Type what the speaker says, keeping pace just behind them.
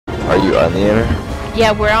Are you on the inner?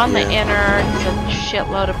 Yeah, we're on the inner. It's a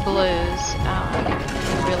shitload of blues.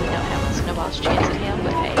 We really don't have a snowball's chance at him,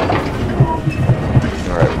 but hey.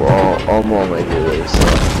 Alright, well, I'm on my way, so...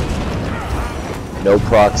 No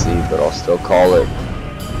proxy, but I'll still call it.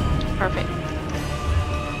 Perfect.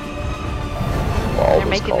 Well, They're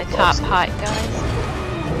making the top hot, guys.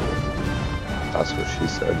 That's what she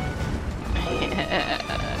said.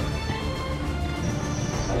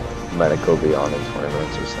 Medical be on in 20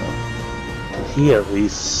 minutes or so. Did he at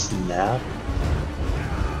least snap?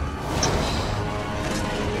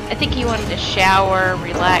 I think he wanted to shower,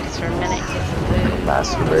 relax for a minute, get some food.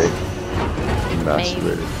 Masturbate. He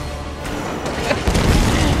masturbated.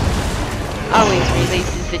 Always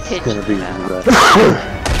releases the It's titch. gonna be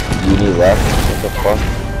Uni left? What the fuck?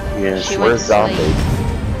 Yeah, She Where's went to Zombie?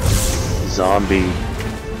 zombie.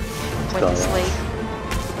 Went to sleep.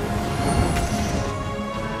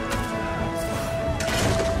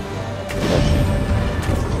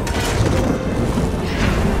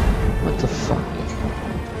 What the fuck?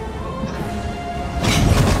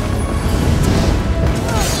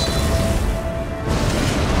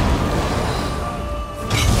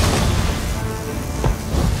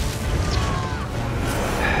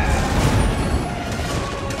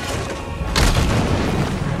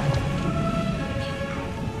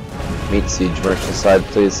 Meet Siege Merchant side,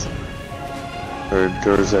 please. Or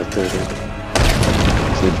doors at 30.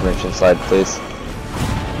 Siege Merchant side, please.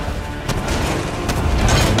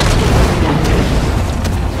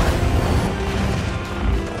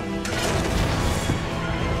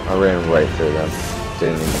 I ran right through them.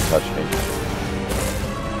 Didn't even touch me.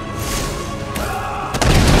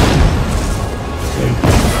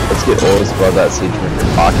 Let's get Otis above that Siege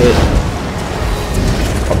Merchant pocket.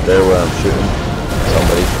 Up there where I'm shooting.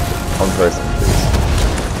 Somebody. One person, please.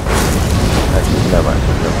 Actually, never mind.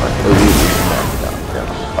 Oh, you no,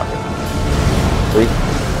 fuck it. 3,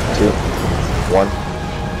 2, 1.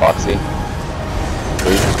 Foxy.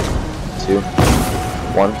 3, 2,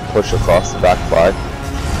 1. Push across the back flag.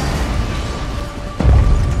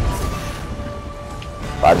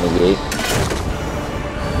 5 negate.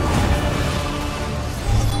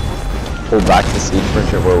 Pull back to Siege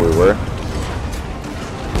Merchant where we were.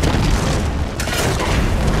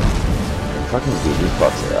 Fucking BB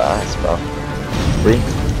fucks your ass, bro. 3,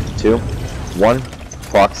 2, 1.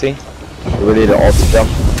 Foxy. We're ready to ulti jump.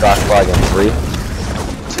 Back flag in 3,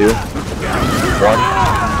 2, 1.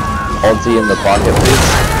 Ulti in the pocket, please.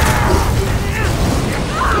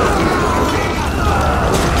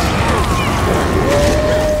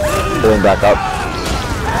 Pulling back up.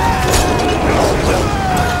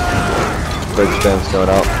 Bridge spam's going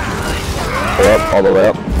out. Pull up, all the way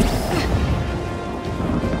up.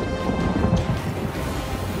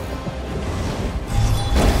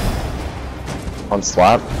 On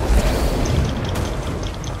slap.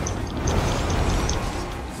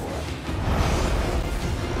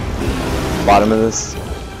 Bottom of this.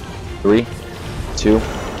 3, 2,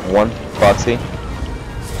 1. Proxy.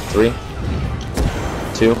 3,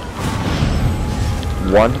 2,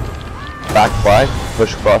 1. Back flag.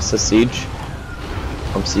 Push across the siege.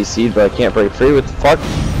 I'm CC'd, but I can't break free. What the fuck?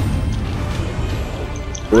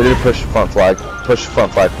 We're ready to push front flag. Push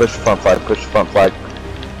front flag. Push front flag. Push front flag.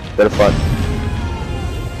 Go to front.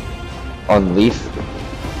 On Leaf.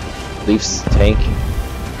 Leaf's tank.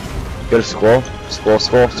 Go to Squirrel.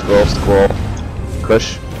 Squirrel.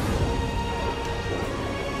 Push.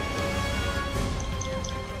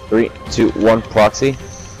 3, 2, 1. Proxy.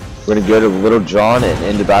 We're gonna go to Little John and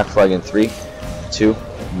into back flag in 3, 2,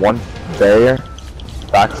 1. Barrier.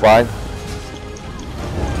 Back flag.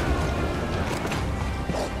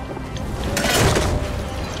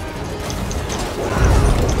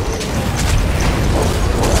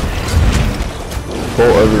 Pull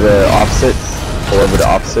over the opposite. Pull over to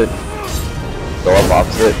opposite. Go up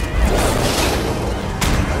opposite.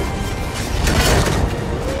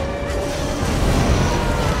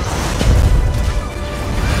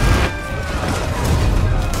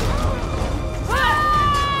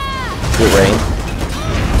 Get rain.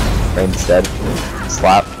 Rain's dead.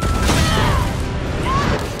 Slap.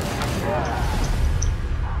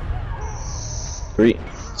 3,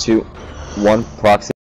 2, 1. Proxy.